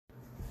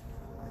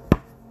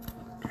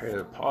Okay,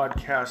 the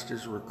podcast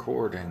is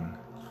recording.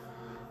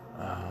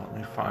 Let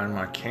me find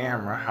my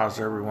camera. How's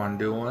everyone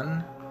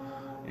doing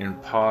in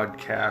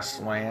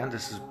podcast land?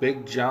 This is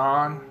Big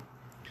John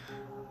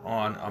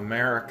on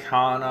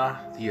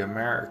Americana, the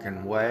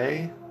American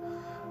Way.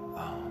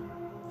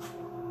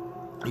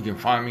 You can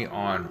find me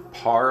on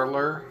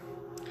Parler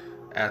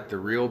at The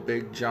Real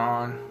Big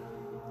John.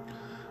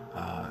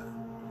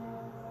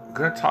 I'm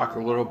going to talk a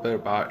little bit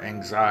about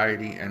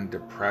anxiety and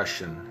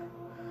depression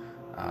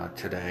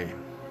today.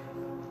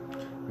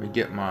 Let me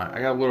get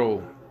I got a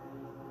little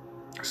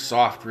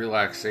soft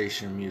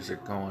relaxation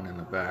music going in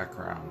the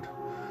background.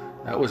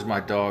 That was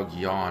my dog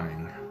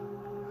yawning.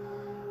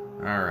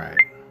 Alright,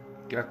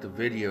 got the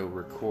video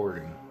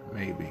recording,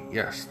 maybe.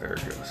 Yes, there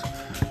it goes.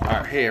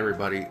 Alright, hey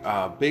everybody,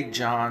 Big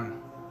John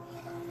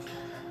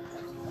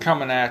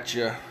coming at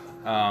you.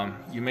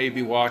 You may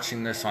be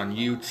watching this on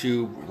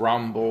YouTube,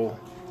 Rumble,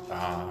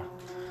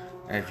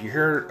 and if you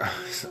hear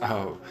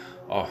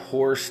a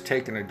horse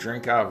taking a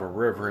drink out of a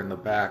river in the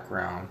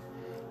background,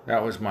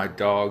 that was my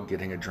dog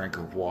getting a drink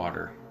of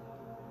water.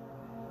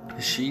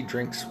 She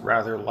drinks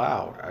rather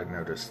loud, I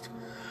noticed,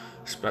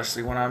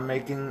 especially when I'm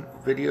making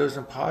videos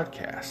and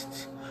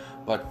podcasts.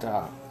 But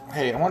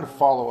hey, I want to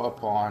follow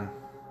up on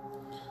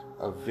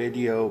a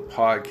video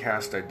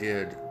podcast I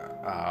did,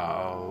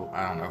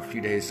 a few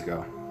days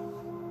ago.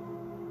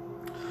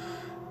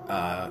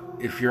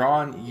 If you're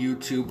on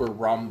YouTube or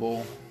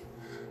Rumble,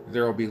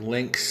 there will be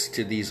links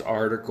to these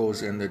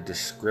articles in the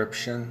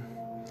description.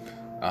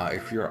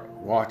 If you're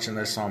watching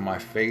this on my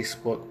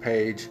Facebook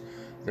page,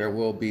 there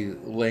will be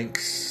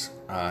links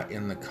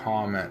in the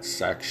comments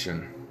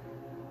section.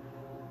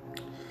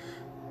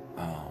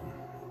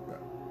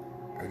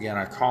 Again,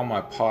 I call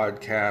my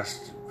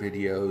podcast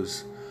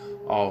videos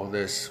all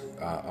this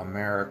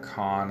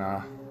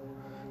Americana.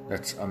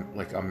 That's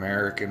like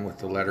American with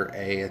the letter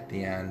A at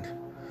the end,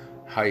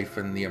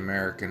 hyphen the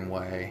American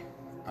Way.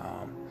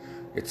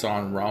 It's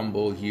on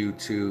Rumble,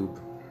 YouTube,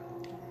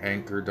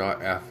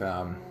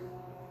 Anchor.fm,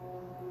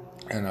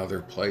 and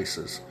other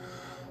places.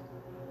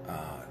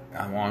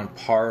 I'm on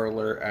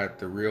Parler at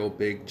The Real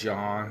Big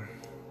John.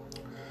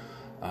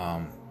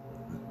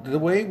 The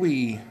way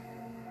we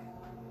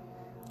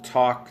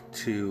talk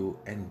to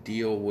and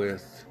deal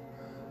with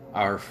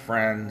our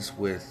friends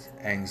with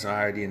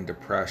anxiety and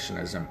depression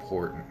is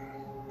important.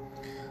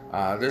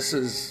 This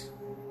is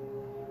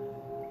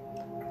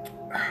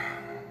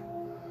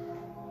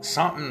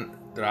something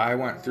that I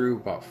went through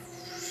about,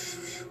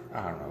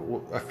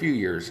 a few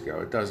years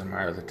ago. It doesn't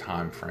matter the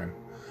time frame.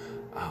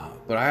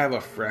 But I have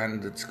a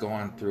friend that's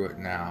going through it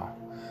now.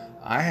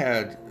 I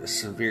had a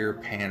severe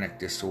panic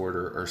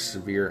disorder or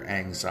severe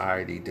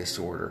anxiety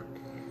disorder,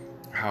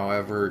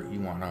 however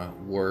you want to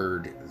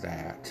word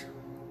that.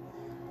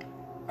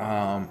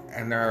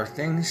 And there are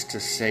things to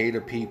say to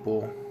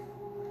people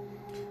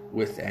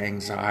with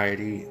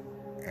anxiety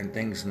and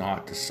things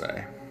not to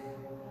say.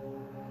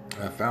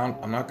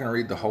 I'm not going to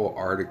read the whole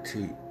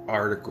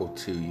article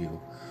to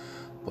you,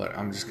 but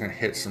I'm just going to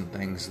hit some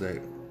things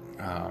that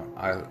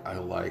I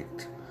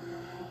liked.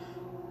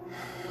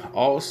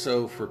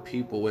 Also, for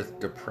people with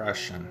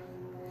depression,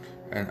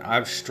 and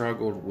I've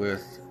struggled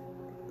with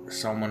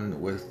someone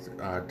with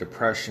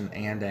depression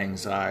and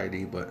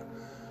anxiety, but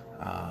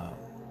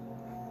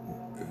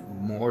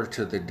more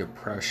to the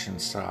depression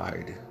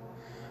side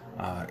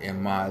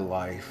in my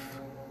life,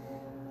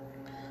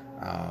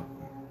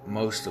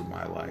 most of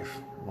my life,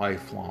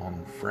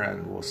 lifelong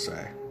friend, we'll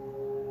say.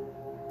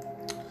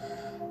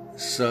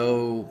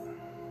 So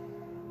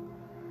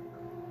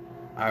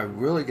I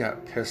really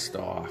got pissed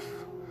off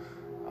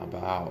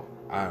about,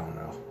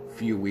 a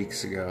few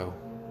weeks ago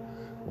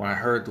when I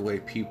heard the way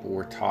people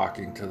were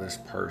talking to this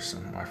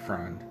person, my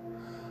friend.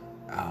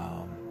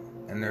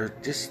 And there are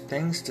just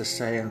things to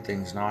say and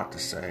things not to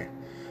say.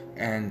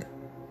 And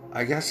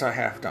I guess I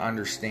have to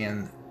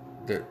understand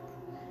that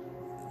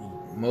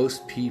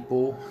most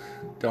people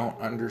don't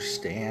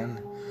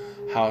understand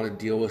how to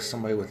deal with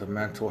somebody with a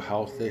mental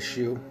health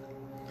issue.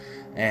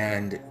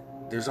 And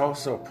there's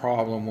also a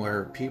problem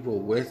where people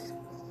with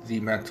the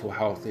mental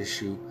health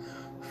issue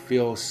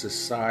feel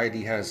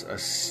society has a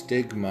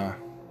stigma,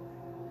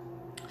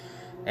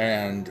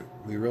 and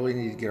we really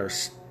need to get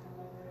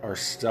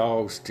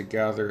ourselves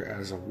together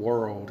as a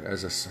world,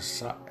 as a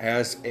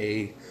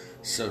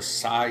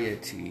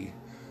society.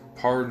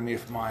 Pardon me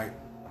if my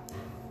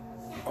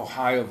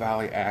Ohio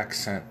Valley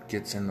accent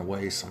gets in the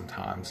way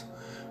sometimes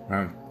when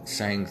I'm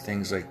saying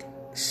things like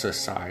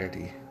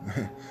society.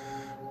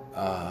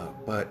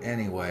 But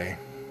anyway,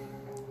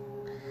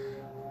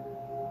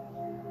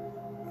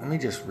 let me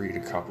just read a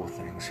couple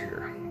things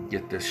here,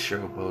 get this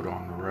showboat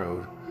on the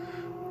road.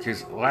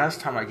 Because last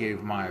time I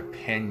gave my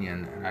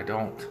opinion, and I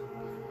don't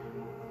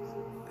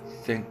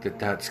think that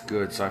that's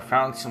good, so I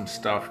found some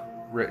stuff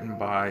written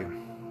by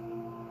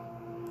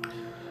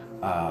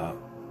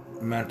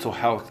mental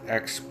health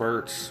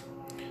experts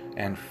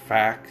and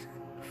fact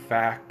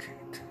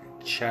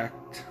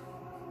checked.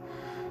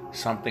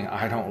 Something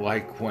I don't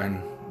like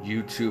when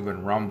YouTube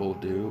and Rumble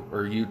do,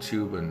 or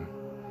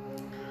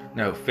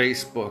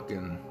Facebook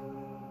and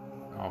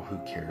Oh, who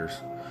cares?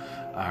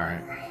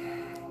 Alright.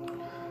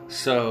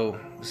 So,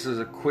 this is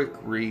a quick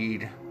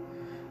read.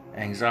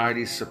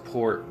 Anxiety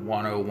Support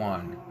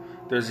 101.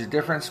 There's a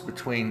difference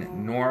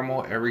between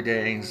normal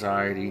everyday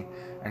anxiety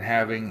and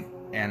having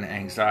an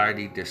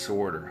anxiety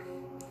disorder.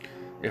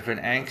 If an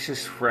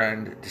anxious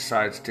friend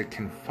decides to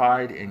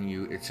confide in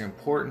you, it's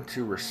important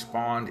to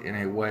respond in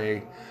a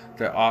way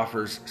that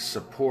offers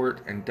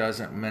support and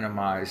doesn't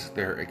minimize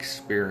their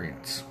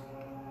experience.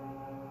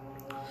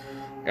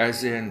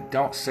 As in,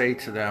 don't say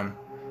to them,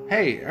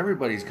 "Hey,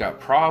 everybody's got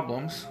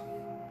problems."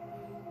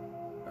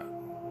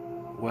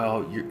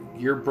 Well,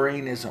 your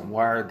brain isn't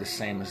wired the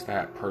same as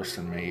that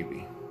person,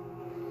 maybe.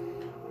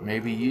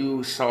 Maybe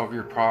you solve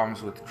your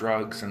problems with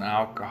drugs and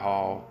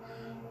alcohol,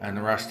 and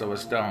the rest of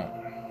us don't.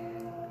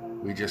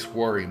 We just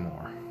worry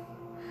more.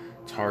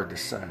 It's hard to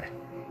say.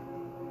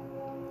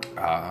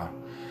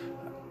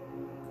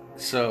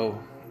 So,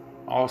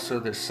 also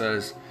this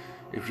says,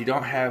 if you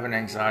don't have an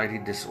anxiety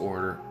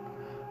disorder,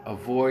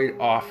 avoid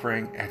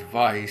offering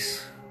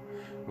advice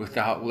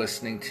without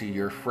listening to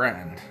your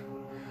friend.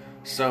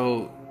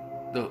 So,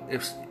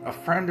 if a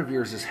friend of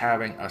yours is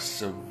having a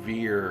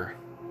severe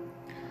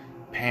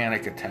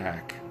panic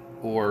attack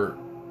or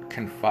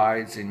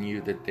confides in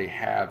you that they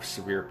have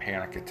severe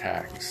panic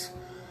attacks,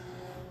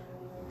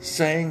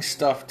 saying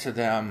stuff to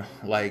them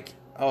like,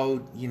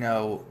 "Oh,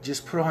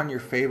 just put on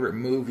your favorite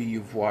movie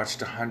you've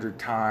watched 100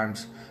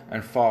 times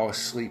and fall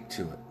asleep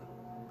to it."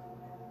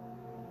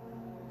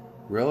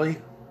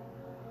 Really?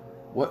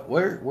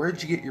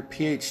 Where'd you get your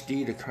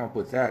PhD to come up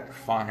with that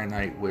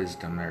finite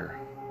wisdom there?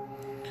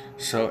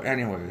 So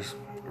anyways,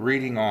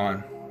 reading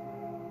on.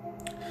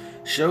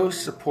 Show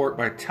support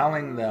by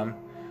telling them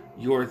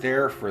you're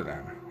there for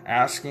them,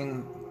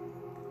 asking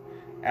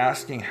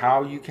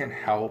how you can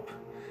help,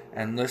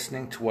 and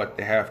listening to what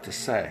they have to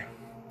say.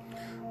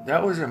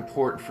 That was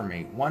important for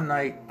me. One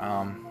night,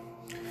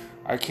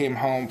 I came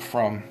home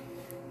from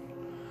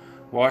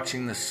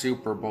watching the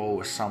Super Bowl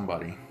with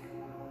somebody,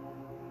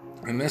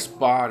 and this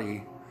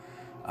body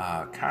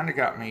kind of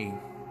got me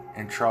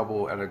in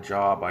trouble at a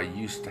job I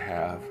used to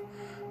have,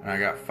 and I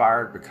got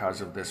fired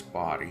because of this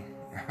body.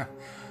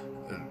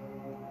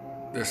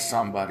 This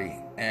somebody.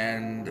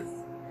 And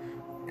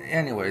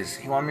anyways,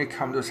 he wanted me to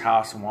come to his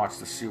house and watch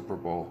the Super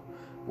Bowl.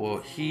 Well,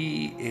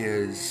 he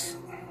is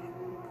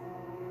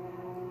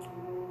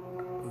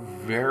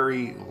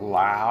very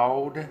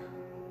loud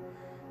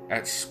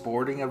at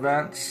sporting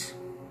events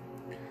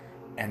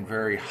and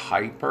very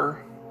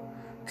hyper,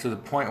 to the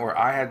point where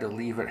I had to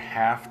leave at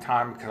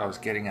halftime because I was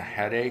getting a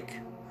headache.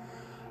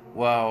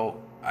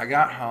 Well, I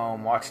got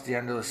home, watched the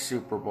end of the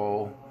Super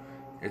Bowl.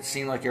 It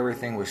seemed like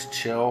everything was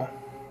chill.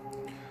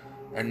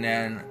 And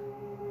then,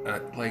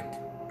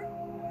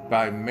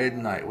 by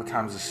midnight, what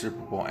time does the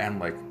Super Bowl end?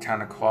 Like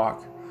 10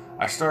 o'clock?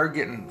 I started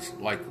getting,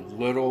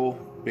 little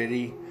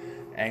bitty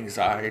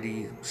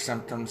anxiety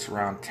symptoms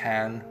around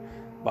 10.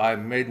 By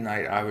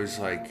midnight, I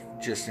was,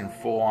 just in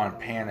full-on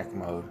panic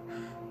mode.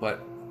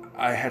 But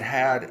I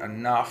had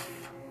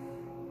enough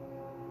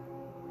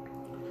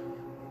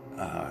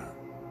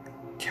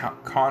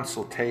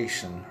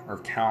consultation or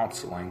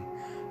counseling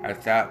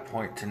at that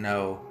point to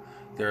know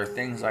there are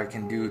things I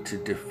can do to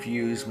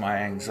diffuse my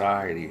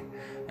anxiety.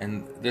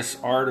 And this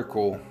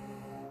article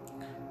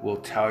will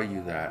tell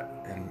you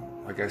that. And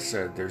like I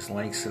said, there's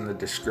links in the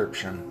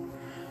description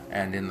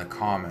and in the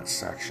comments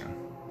section.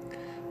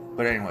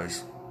 But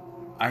anyways,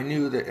 I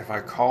knew that if I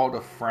called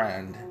a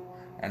friend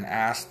and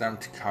asked them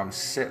to come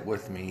sit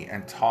with me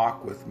and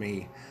talk with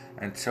me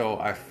until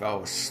I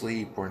fell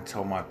asleep or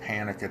until my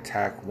panic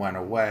attack went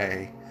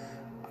away,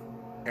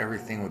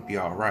 everything would be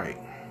all right.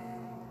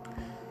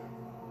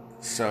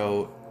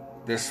 So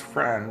this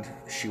friend,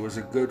 she was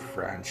a good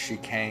friend. She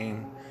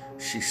came,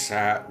 she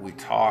sat, we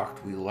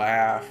talked, we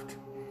laughed.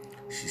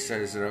 She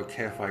said, "Is it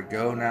okay if I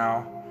go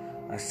now?"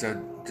 I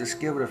said, "Just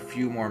give it a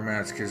few more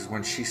minutes," because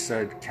when she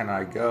said, "Can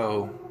I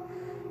go?"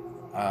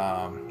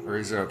 Or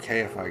 "Is it okay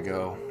if I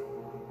go?"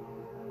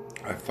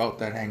 I felt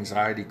that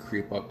anxiety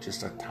creep up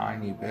just a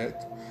tiny bit.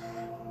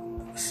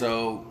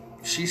 So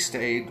she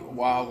stayed a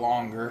while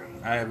longer.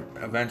 I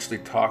eventually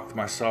talked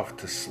myself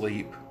to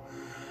sleep.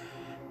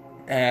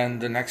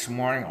 And the next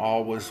morning,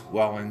 all was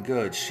well and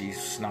good. She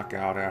snuck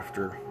out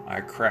after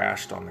I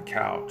crashed on the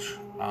couch.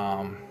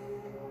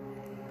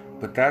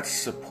 But that's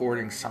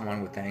supporting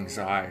someone with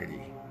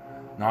anxiety.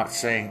 Not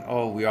saying,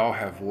 "Oh, we all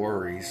have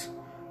worries."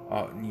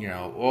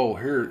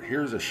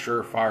 Here's a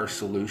surefire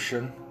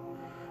solution.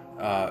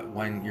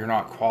 When you're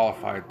not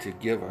qualified to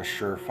give a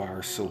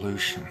surefire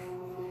solution.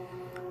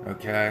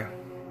 Okay?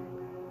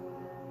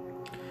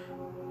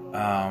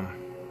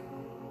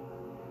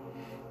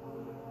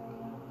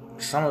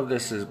 Some of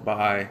this is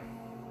why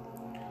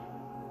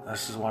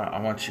I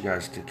want you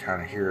guys to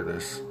kind of hear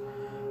this.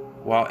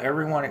 While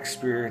everyone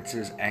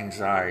experiences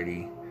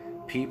anxiety,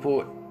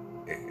 people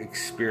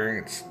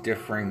experience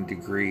differing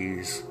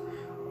degrees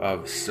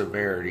of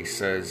severity,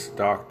 says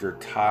Dr.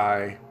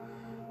 Ty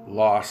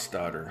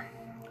Lawstutter.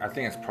 I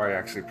think it's probably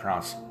actually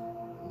pronounced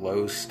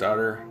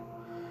Lowstutter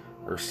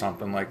or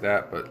something like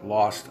that, but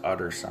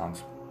Lawstutter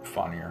sounds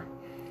funnier.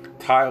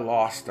 Ty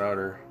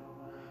Lostutter,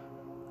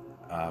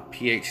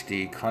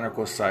 PhD,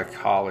 clinical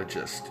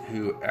psychologist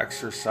who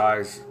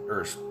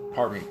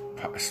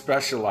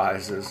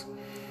specializes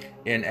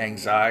in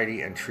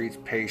anxiety and treats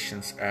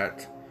patients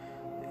at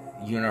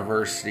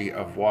University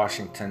of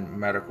Washington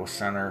Medical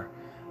Center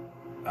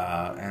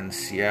and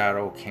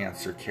Seattle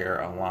Cancer Care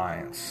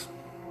Alliance.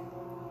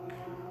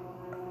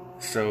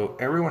 So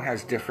everyone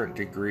has different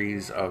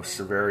degrees of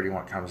severity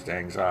when it comes to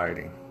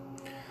anxiety.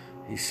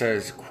 He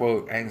says,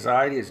 quote,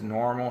 "Anxiety is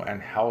normal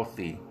and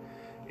healthy.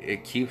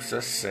 It keeps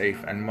us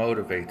safe and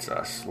motivates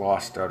us,"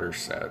 Lostutter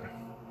said.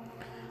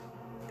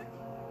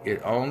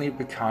 "It only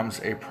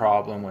becomes a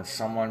problem when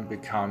someone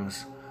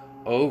becomes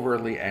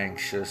overly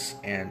anxious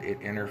and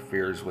it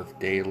interferes with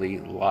daily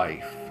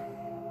life."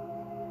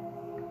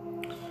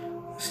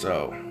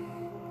 So,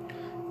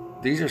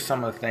 these are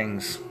some of the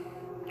things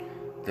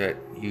that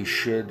you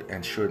should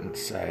and shouldn't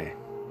say.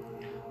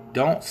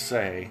 Don't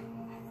say,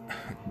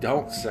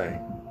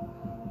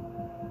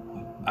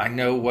 "I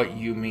know what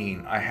you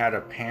mean. I had a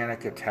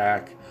panic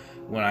attack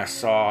when I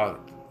saw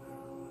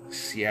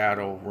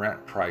Seattle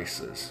rent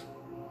prices."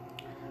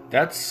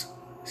 That's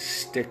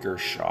sticker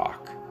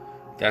shock.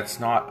 That's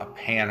not a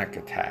panic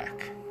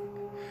attack.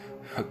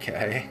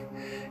 Okay?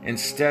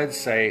 Instead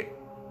say,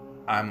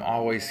 "I'm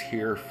always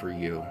here for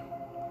you."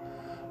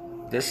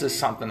 This is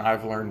something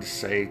I've learned to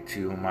say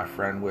to my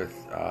friend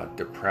with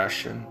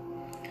depression.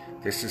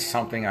 This is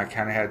something I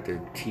kind of had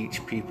to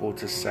teach people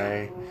to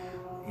say.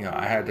 You know,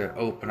 I had to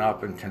open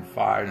up and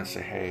confide and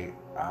say, "Hey,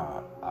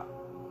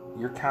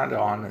 you're kind of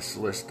on this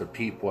list of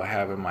people I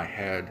have in my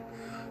head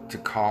to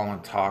call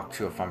and talk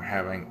to if I'm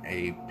having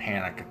a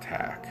panic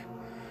attack."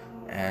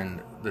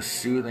 And the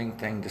soothing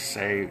thing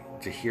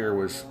to hear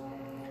was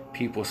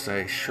people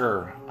say,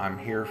 "Sure, I'm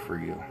here for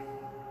you."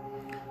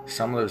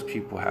 Some of those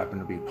people happen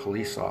to be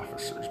police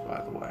officers,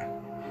 by the way.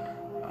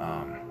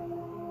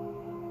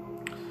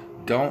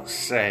 Don't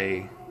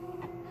say,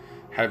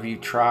 "Have you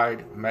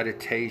tried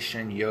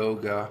meditation,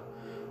 yoga,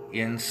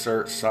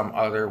 insert some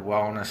other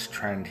wellness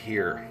trend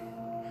here?"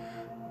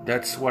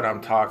 That's what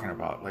I'm talking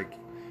about. Like,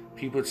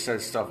 people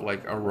said stuff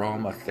like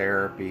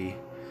aromatherapy.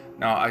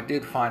 Now, I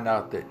did find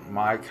out that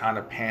my kind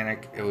of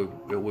panic,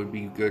 it would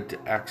be good to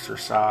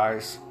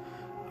exercise.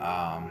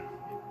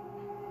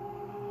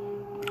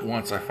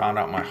 Once I found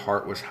out my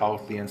heart was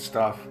healthy and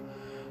stuff,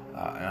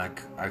 and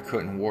I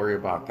couldn't worry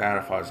about that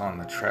if I was on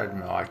the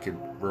treadmill. I could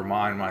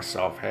remind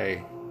myself,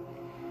 "Hey,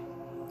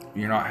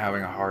 you're not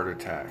having a heart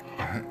attack,"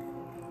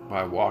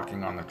 by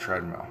walking on the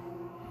treadmill.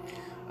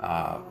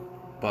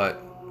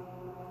 But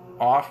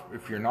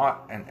if you're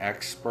not an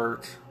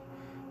expert,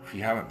 if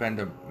you haven't been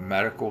to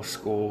medical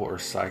school or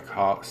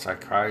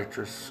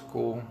psychiatrist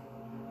school,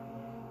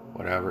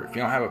 whatever, if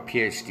you don't have a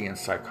PhD in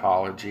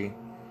psychology,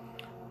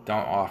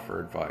 don't offer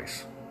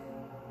advice.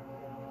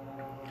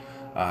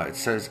 It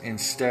says,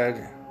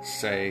 instead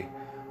say,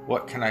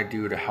 "What can I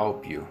do to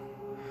help you?"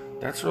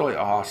 That's really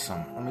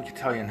awesome. Let me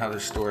tell you another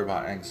story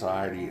about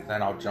anxiety,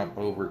 then I'll jump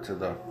over to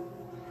the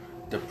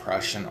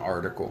depression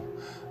article.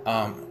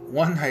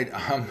 One night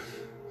I'm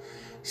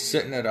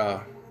sitting at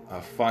a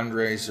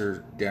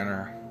fundraiser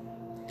dinner.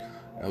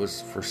 It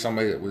was for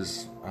somebody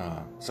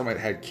that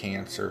had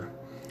cancer.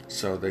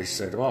 So they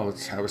said, "Well,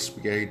 let's have a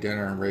spaghetti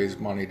dinner and raise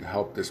money to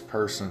help this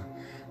person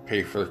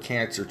pay for the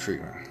cancer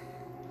treatment."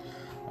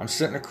 I'm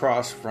sitting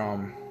across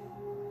from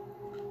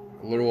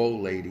a little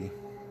old lady.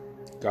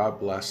 God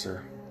bless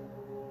her.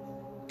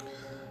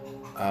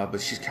 But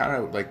she's kind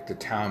of like the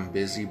town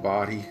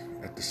busybody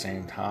at the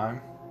same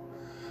time.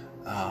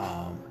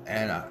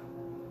 And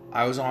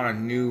I was on a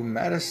new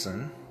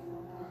medicine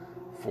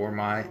for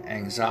my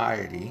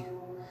anxiety.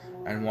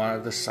 And one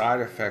of the side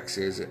effects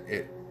is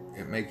it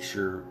makes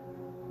your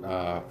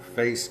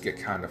face get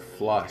kind of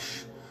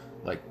flush,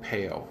 like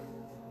pale.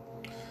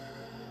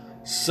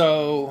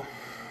 So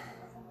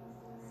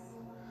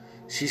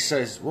she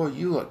says, "Well,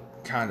 you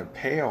look kind of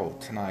pale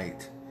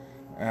tonight.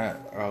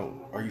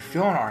 Are you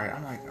feeling all right?"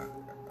 I'm like,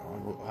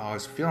 I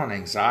was feeling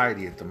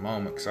anxiety at the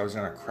moment because I was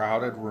in a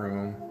crowded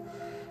room.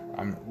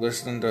 I'm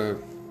listening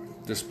to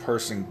this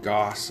person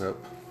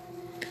gossip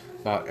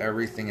about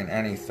everything and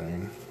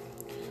anything,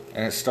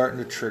 and it's starting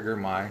to trigger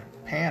my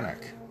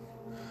panic.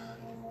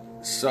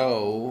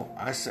 So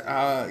I said,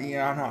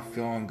 I'm not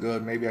feeling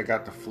good. Maybe I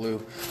got the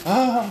flu."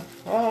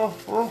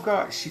 Oh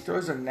God. She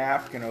throws a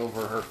napkin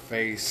over her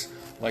face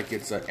like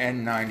it's an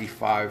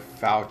N95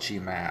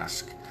 Fauci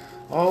mask.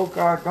 "Oh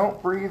God,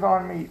 don't breathe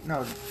on me."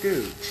 No,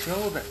 dude,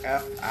 chill the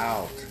F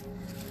out.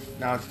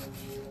 Now,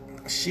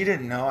 she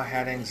didn't know I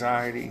had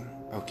anxiety.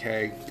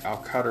 Okay, I'll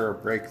cut her a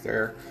break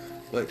there.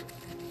 But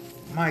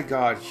my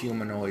God,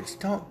 humanoids,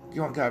 you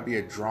don't gotta be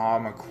a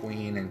drama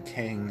queen and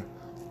king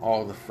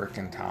all the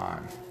frickin'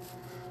 time.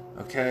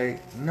 Okay?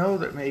 Know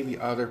that maybe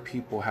other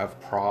people have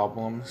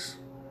problems.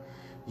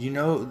 You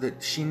know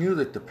that she knew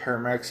that the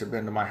paramedics had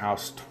been to my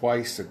house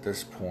twice at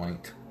this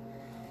point.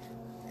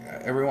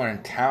 Everyone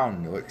in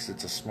town knew it because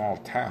it's a small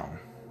town.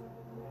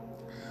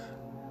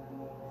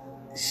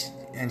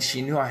 And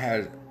she knew I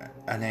had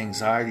an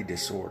anxiety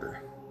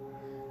disorder.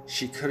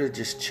 She could have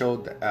just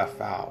chilled the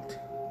F out.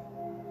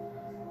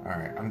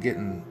 Alright, I'm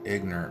getting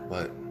ignorant,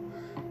 but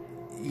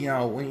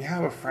when you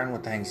have a friend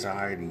with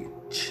anxiety,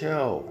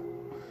 chill.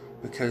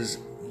 Because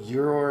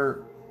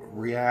your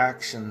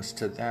reactions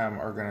to them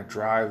are going to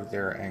drive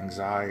their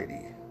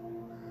anxiety.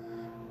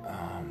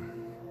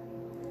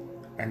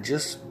 And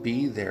just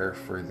be there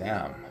for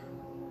them.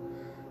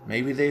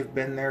 Maybe they've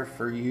been there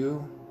for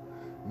you.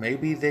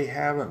 Maybe they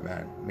haven't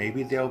been.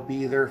 Maybe they'll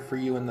be there for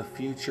you in the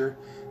future.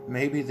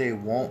 Maybe they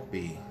won't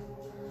be.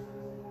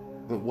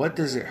 But what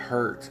does it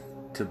hurt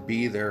to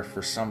be there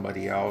for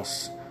somebody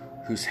else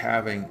who's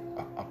having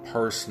a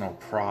personal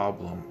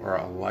problem or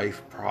a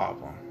life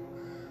problem?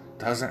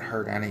 Doesn't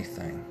hurt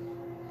anything.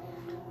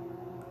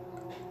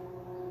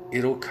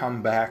 It'll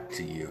come back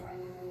to you.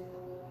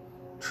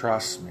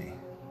 Trust me.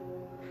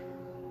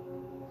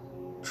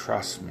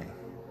 Trust me.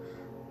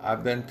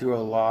 I've been through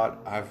a lot.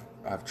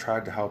 I've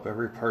tried to help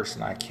every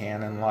person I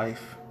can in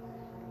life.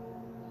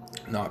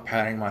 Not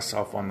patting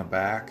myself on the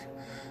back,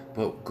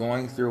 but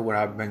going through what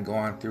I've been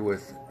going through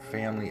with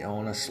family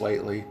illness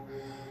lately,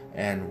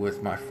 and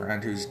with my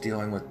friend who's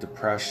dealing with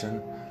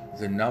depression,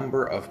 the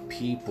number of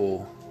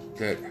people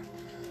that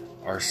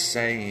are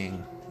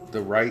saying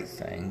the right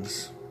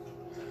things,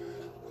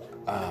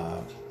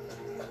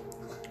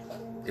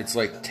 it's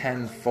like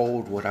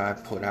tenfold what I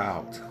put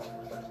out.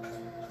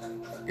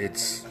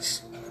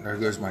 There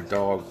goes my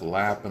dog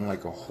lapping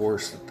like a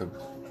horse at the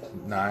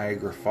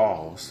Niagara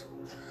Falls.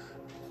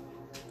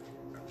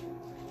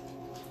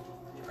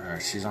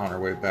 Alright, she's on her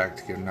way back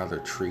to get another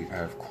treat. I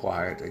have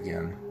quiet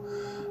again.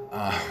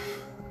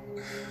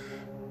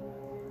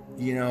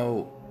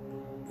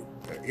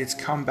 It's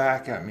come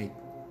back at me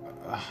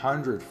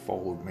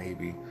 100-fold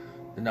maybe.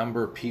 The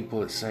number of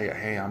people that say,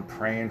 hey, I'm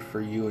praying for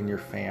you and your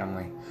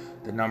family.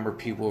 The number of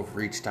people who have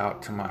reached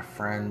out to my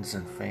friends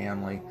and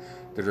family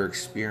that are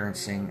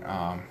experiencing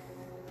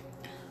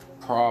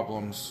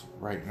problems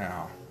right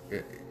now.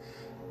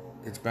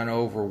 It's been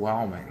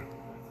overwhelming.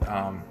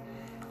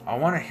 I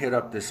want to hit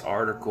up this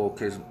article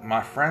because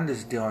my friend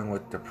is dealing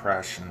with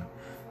depression,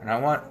 and I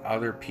want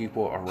other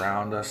people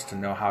around us to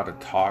know how to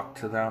talk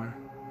to them.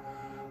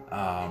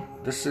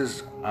 This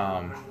is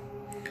from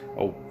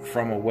a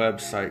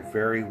website,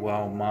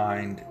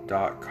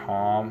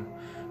 verywellmind.com,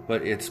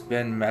 but it's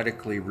been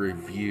medically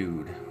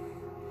reviewed.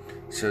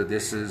 So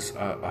this is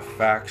a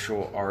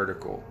factual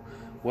article.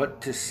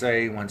 What to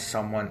say when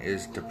someone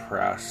is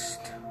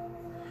depressed.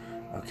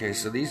 Okay,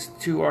 so these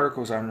two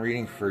articles I'm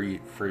reading for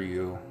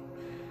you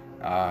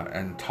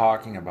and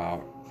talking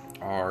about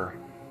are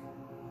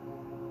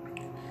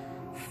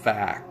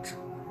fact.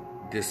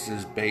 This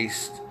is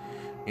based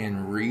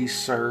in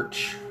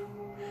research,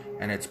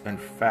 and it's been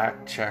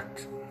fact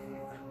checked.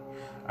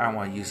 I don't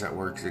want to use that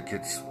word because it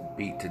gets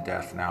beat to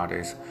death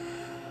nowadays.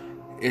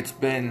 It's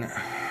been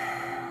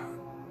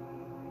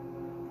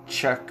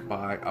checked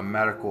by a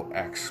medical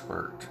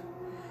expert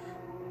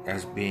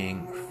as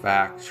being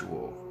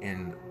factual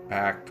and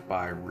backed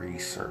by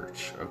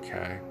research,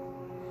 okay?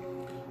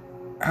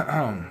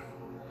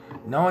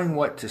 Knowing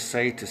what to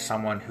say to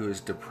someone who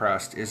is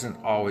depressed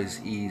isn't always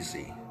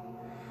easy.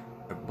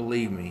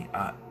 Believe me,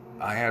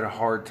 I had a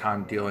hard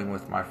time dealing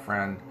with my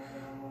friend.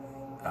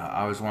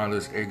 I was one of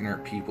those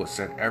ignorant people that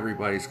said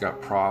everybody's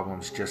got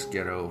problems, just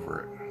get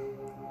over it.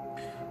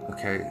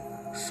 Okay,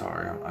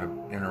 sorry, I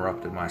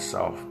interrupted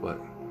myself, but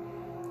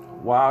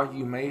while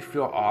you may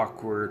feel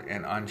awkward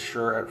and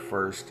unsure at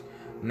first,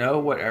 know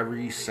whatever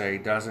you say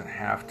doesn't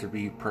have to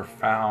be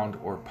profound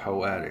or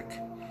poetic.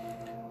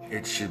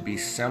 It should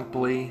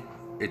simply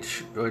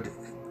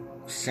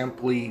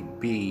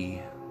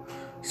be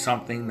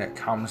something that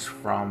comes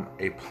from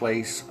a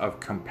place of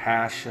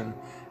compassion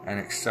and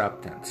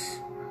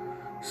acceptance.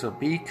 So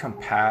be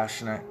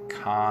compassionate,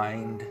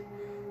 kind,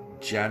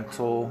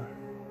 gentle,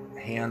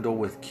 handle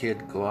with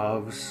kid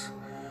gloves,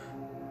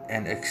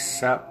 and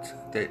accept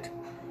that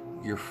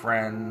your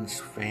friends,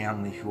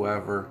 family,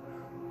 whoever,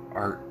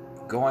 are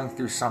going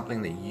through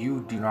something that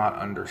you do not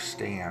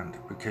understand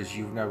because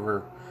you've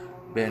never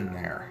been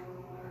there.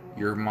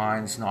 Your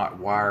mind's not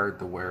wired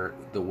the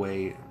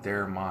way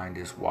their mind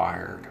is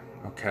wired,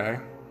 okay?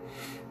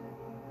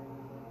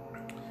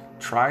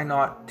 Try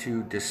not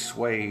to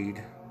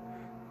dissuade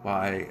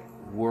by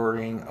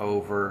worrying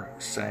over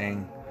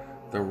saying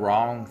the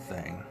wrong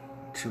thing.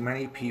 Too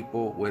many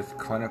people with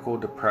clinical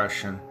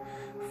depression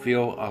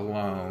feel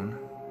alone,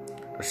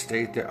 a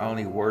state that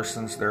only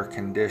worsens their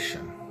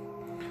condition.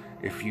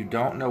 If you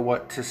don't know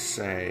what to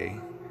say,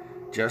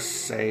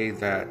 just say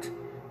that,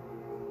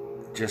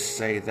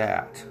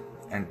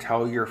 and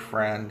tell your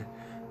friend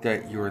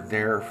that you're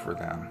there for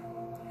them.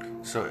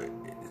 So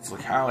it's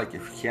kind of like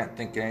if you can't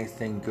think of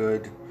anything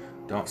good,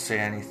 don't say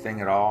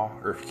anything at all.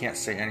 Or if you can't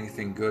say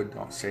anything good,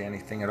 don't say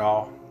anything at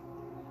all.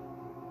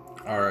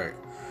 Alright,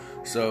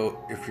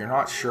 so if you're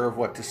not sure of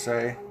what to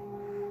say,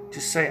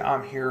 just say,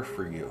 I'm here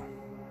for you.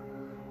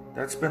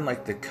 That's been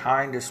like the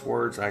kindest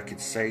words I could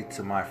say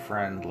to my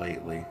friend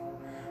lately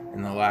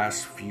in the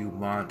last few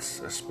months,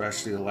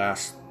 especially the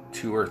last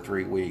 2 or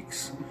 3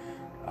 weeks.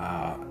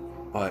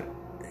 But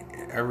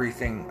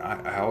everything,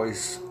 I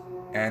always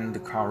end the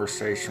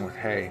conversation with,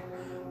 hey,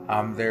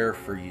 I'm there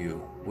for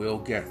you. We'll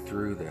get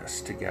through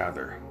this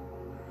together.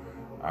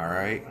 All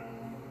right?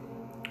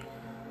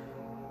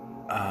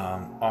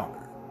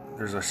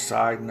 There's a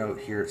side note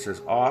here. It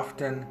says,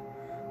 often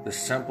the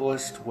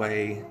simplest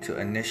way to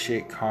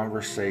initiate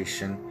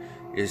conversation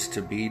is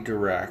to be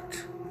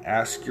direct.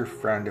 Ask your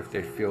friend if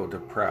they feel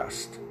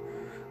depressed.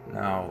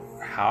 Now,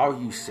 how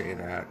you say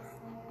that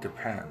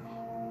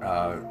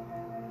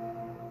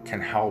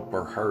can help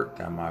or hurt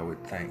them, I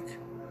would think.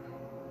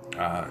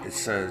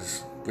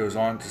 It goes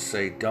on to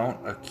say, don't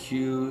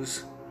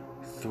accuse,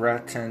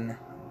 threaten,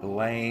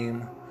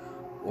 blame,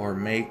 or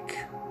make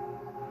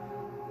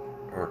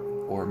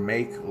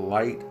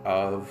light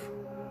of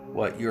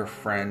what your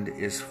friend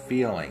is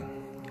feeling.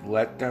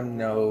 Let them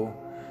know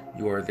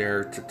you are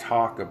there to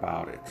talk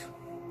about it.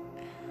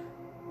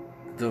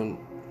 The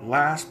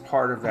last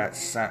part of that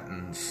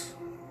sentence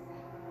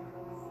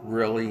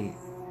really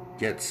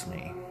gets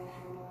me.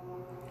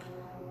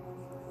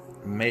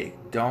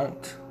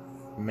 Don't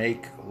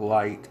make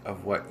light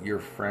of what your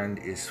friend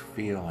is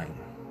feeling.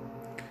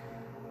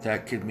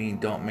 That could mean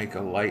don't make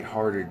a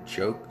lighthearted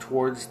joke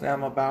towards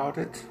them about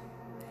it.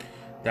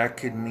 That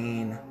could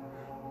mean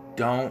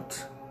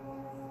don't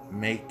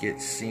make it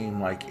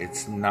seem like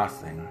it's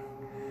nothing.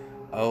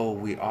 Oh,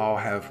 we all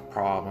have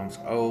problems.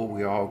 Oh,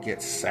 we all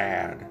get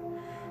sad.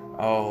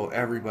 Oh,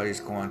 everybody's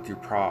going through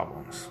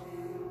problems.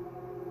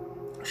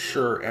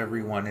 Sure,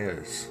 everyone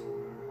is.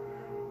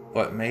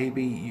 But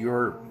maybe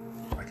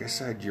like I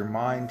said, your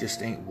mind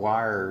just ain't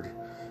wired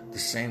the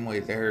same way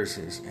theirs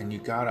is. And you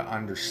got to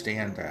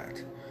understand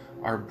that.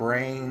 Our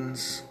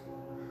brains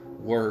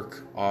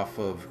work off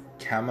of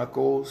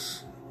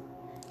chemicals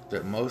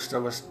that most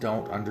of us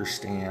don't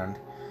understand,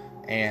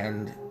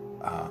 and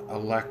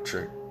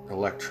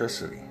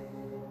electricity.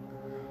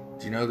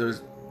 Do you know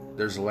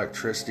there's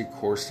electricity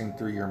coursing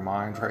through your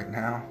mind right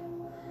now?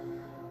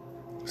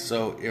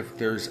 So if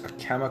there's a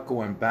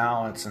chemical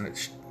imbalance and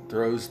it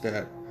throws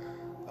that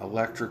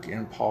electric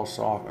impulse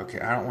off, okay,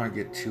 I don't want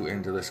to get too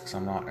into this because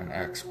I'm not an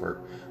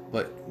expert,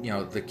 but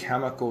the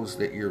chemicals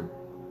that your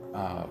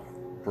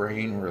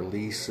brain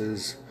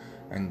releases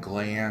and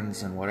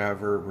glands and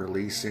whatever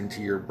release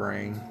into your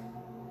brain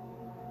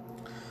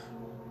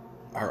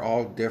are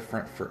all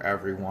different for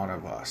every one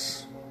of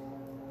us.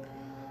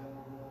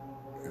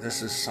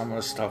 This is some of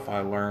the stuff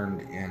I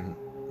learned in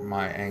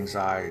my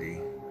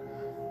anxiety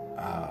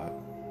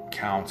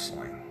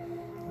counseling.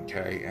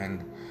 Okay,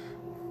 and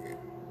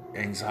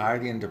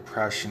anxiety and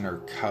depression are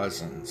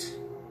cousins,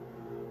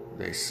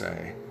 they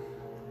say.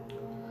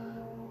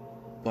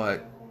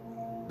 But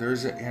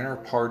there's an inner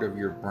part of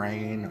your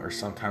brain, or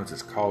sometimes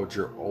it's called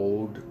your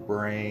old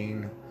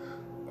brain,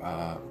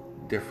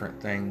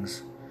 different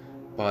things,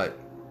 but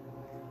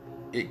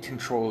it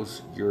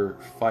controls your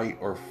fight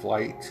or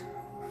flight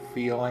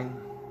feeling.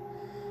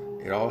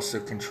 It also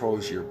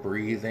controls your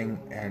breathing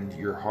and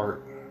your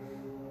heart.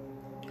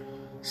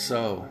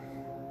 So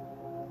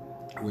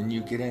when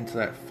you get into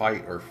that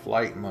fight or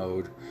flight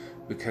mode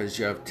because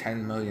you have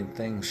 10 million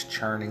things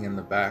churning in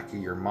the back of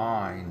your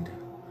mind,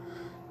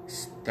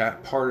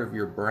 that part of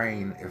your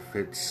brain, if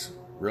it's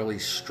really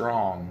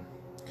strong,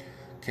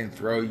 can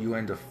throw you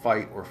into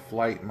fight or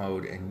flight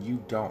mode and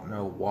you don't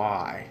know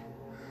why.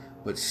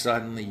 But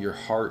suddenly your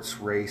heart's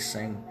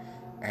racing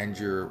and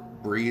you're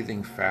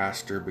breathing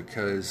faster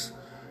because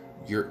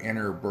your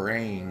inner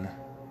brain,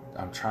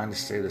 I'm trying to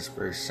say this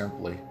very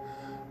simply,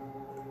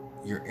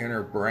 your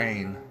inner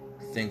brain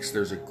thinks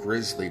there's a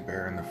grizzly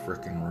bear in the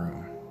frickin'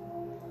 room.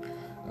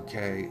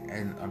 Okay,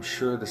 and I'm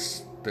sure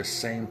the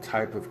same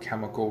type of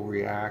chemical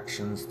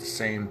reactions, the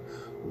same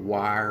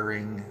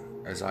wiring,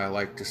 as I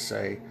like to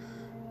say,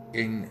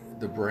 in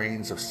the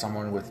brains of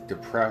someone with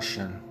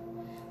depression.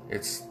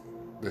 It's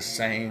the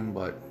same,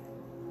 but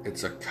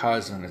it's a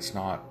cousin. It's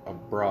not a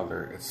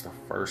brother. It's the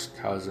first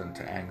cousin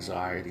to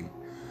anxiety.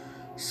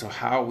 So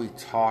how we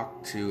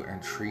talk to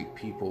and treat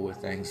people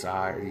with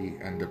anxiety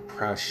and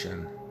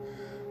depression,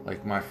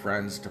 like my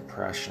friend's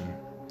depression,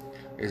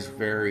 is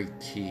very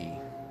key.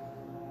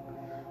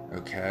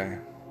 Okay?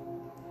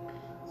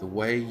 The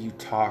way you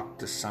talk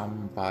to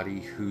somebody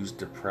who's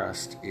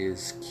depressed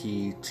is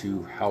key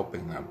to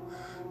helping them.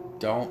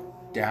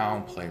 Don't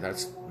downplay.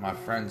 That's my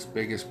friend's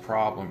biggest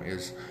problem,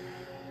 is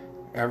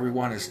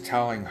everyone is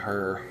telling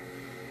her,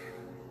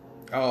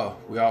 oh,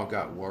 we all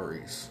got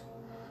worries.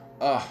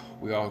 Oh,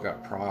 we all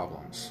got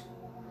problems.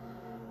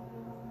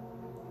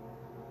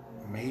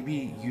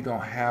 Maybe you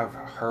don't have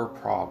her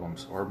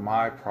problems or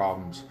my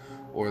problems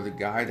or the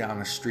guy down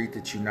the street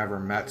that you never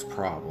met's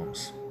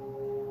problems.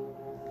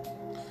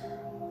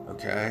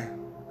 Okay?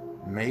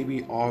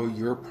 Maybe all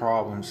your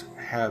problems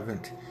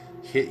haven't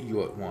hit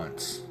you at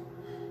once.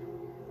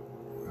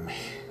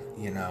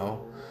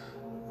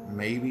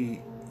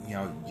 Maybe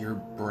your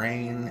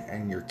brain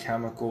and your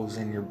chemicals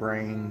in your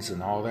brains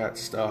and all that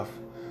stuff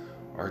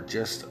are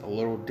just a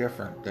little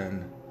different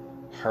than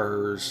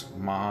hers,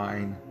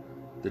 mine,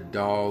 the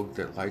dog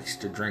that likes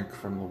to drink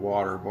from the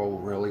water bowl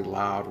really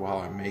loud while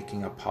I'm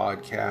making a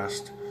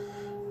podcast.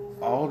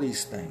 all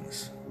these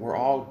things. We're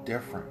all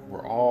different.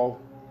 We're all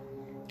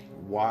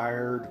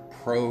wired,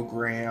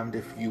 programmed,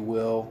 if you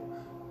will,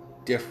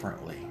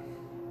 differently.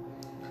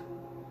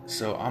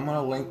 So I'm going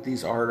to link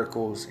these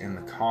articles in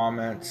the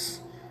comments,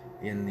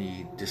 in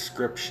the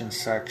description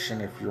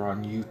section if you're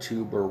on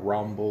YouTube or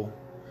Rumble,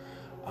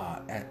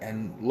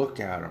 and look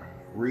at them,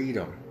 read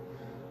them,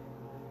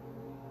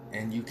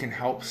 and you can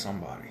help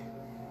somebody.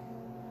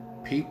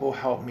 People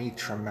helped me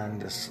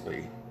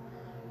tremendously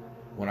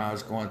when I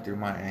was going through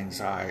my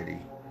anxiety,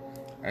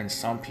 and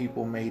some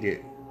people made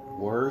it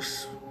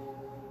worse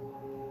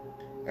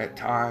at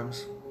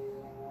times,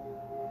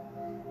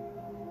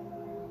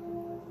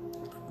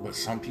 but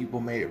some people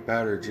made it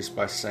better just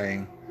by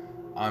saying,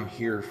 I'm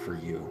here for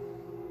you.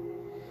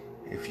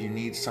 If you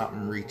need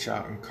something, reach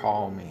out and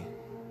call me.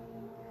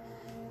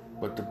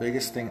 But the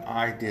biggest thing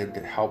I did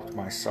that helped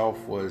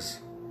myself was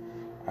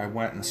I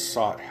went and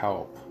sought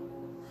help.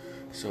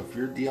 So if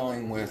you're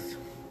dealing with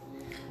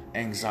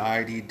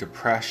anxiety,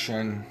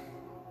 depression,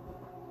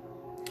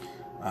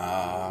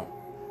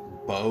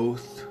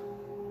 both,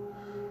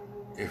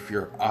 if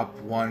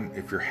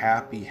you're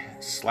happy,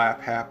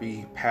 slap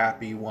happy,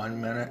 pappy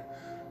 1 minute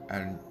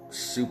and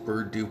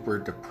super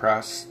duper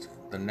depressed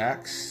the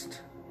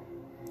next,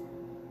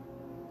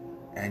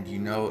 and you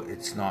know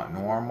it's not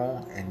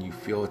normal and you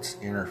feel it's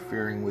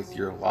interfering with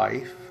your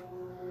life,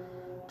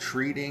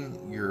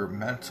 treating your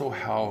mental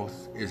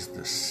health is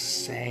the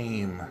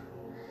same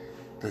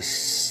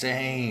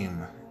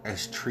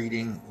as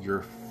treating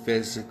your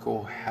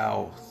physical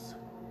health.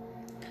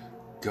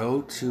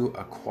 Go to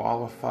a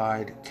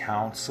qualified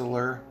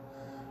counselor,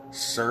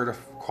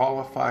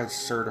 qualified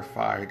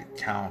certified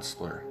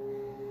counselor.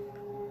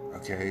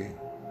 Okay?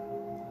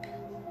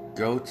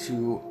 Go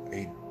to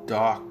a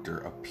doctor,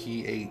 a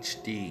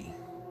PhD.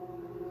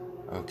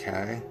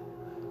 Okay?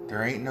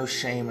 There ain't no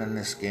shame in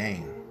this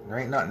game. There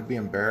ain't nothing to be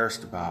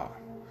embarrassed about.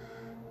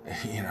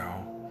 You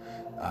know,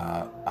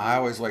 I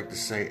always like to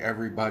say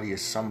everybody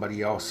is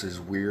somebody else's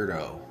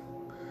weirdo.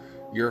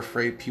 You're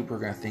afraid people are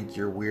going to think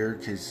you're weird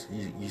because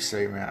you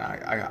say, man,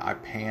 I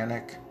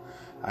panic,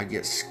 I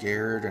get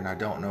scared, and I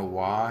don't know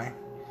why.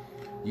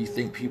 You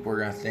think people are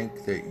going to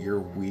think that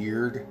you're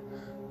weird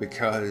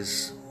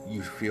because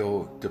you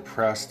feel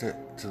depressed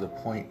to the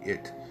point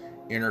it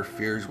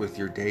interferes with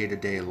your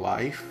day-to-day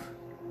life.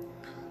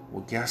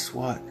 Well, guess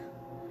what?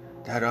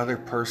 That other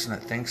person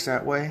that thinks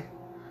that way,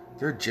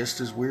 they're just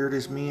as weird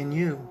as me and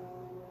you.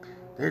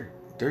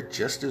 They're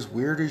just as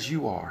weird as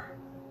you are.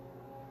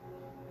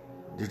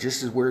 They're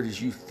just as weird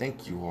as you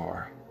think you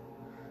are.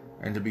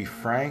 And to be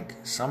frank,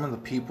 some of the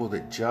people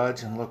that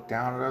judge and look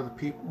down at other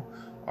people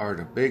are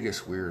the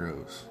biggest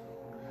weirdos.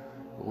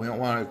 But we don't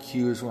want to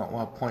accuse, we don't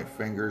want to point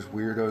fingers.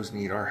 Weirdos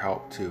need our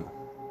help too.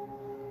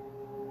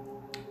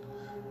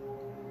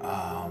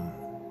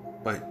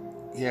 But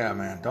yeah,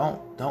 man,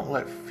 don't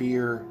let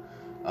fear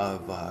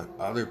of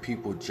other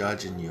people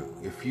judging you.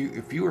 If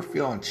you were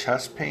feeling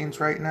chest pains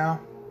right now,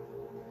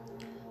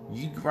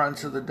 you'd run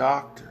to the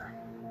doctor.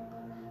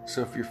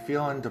 So if you're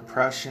feeling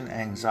depression,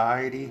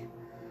 anxiety,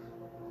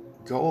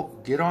 go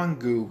get on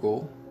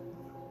Google.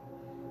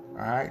 All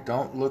right,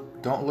 don't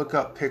look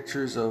up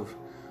pictures of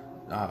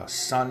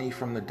Sunny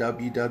from the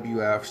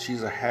WWF.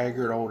 She's a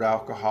haggard old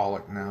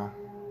alcoholic now,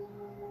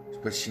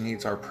 but she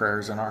needs our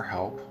prayers and our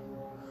help.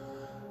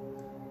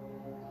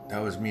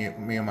 That was me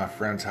and my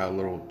friends had a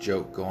little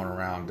joke going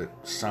around that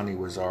Sunny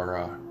was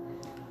our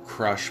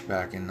crush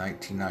back in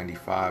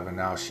 1995, and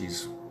now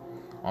she's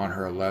on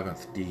her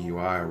 11th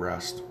DUI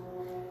arrest.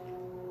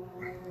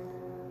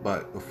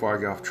 But before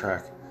I get off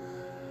track,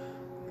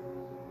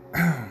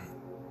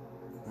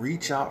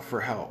 reach out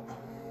for help.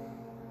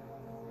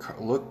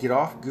 Get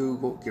on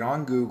Google, get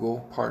on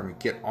Google,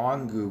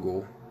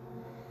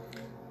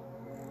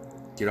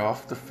 get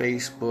off the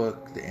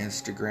Facebook, the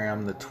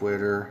Instagram, the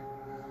Twitter,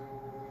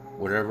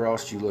 whatever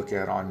else you look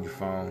at on your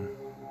phone,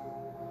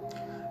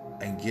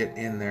 and get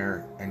in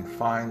there and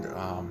find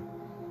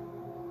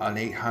an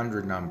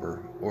 800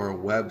 number or a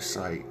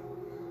website.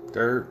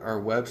 There are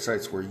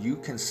websites where you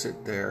can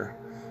sit there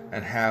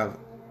and have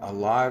a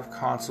live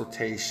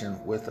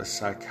consultation with a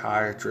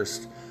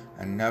psychiatrist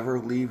and never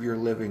leave your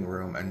living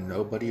room, and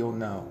nobody will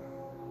know.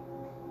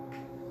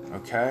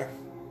 Okay?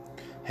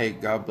 Hey,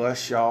 God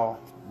bless y'all.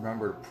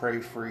 Remember to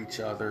pray for each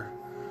other.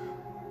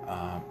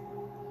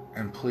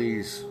 And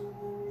please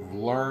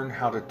learn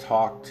how to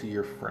talk to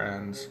your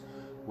friends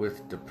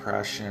with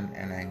depression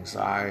and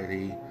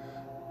anxiety.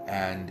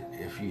 And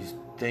if you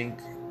think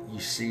you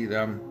see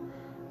them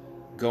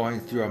going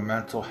through a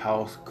mental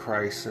health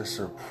crisis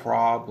or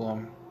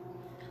problem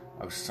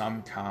of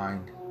some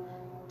kind,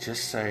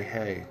 just say,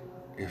 hey,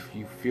 if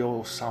you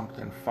feel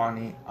something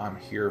funny, I'm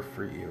here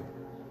for you.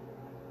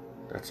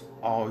 That's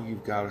all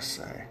you've got to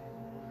say.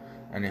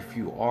 And if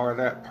you are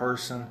that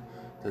person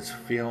that's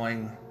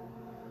feeling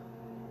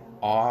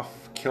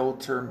off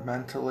kilter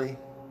mentally,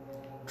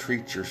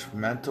 treat your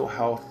mental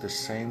health the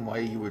same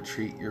way you would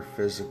treat your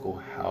physical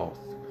health.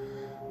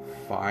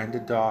 Find a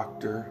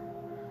doctor,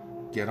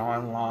 get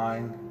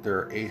online. There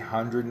are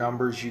 800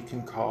 numbers you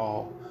can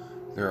call.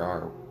 There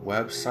are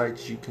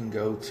websites you can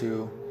go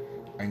to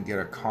and get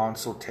a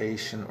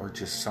consultation or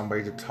just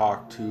somebody to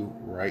talk to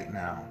right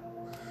now.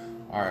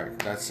 All right,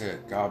 that's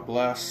it. God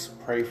bless.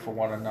 Pray for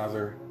one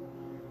another.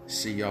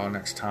 See y'all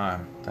next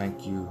time.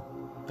 Thank you.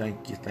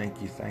 Thank you,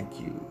 thank you, thank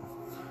you.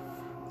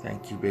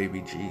 Thank you,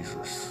 baby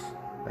Jesus.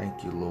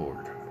 Thank you,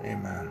 Lord.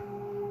 Amen.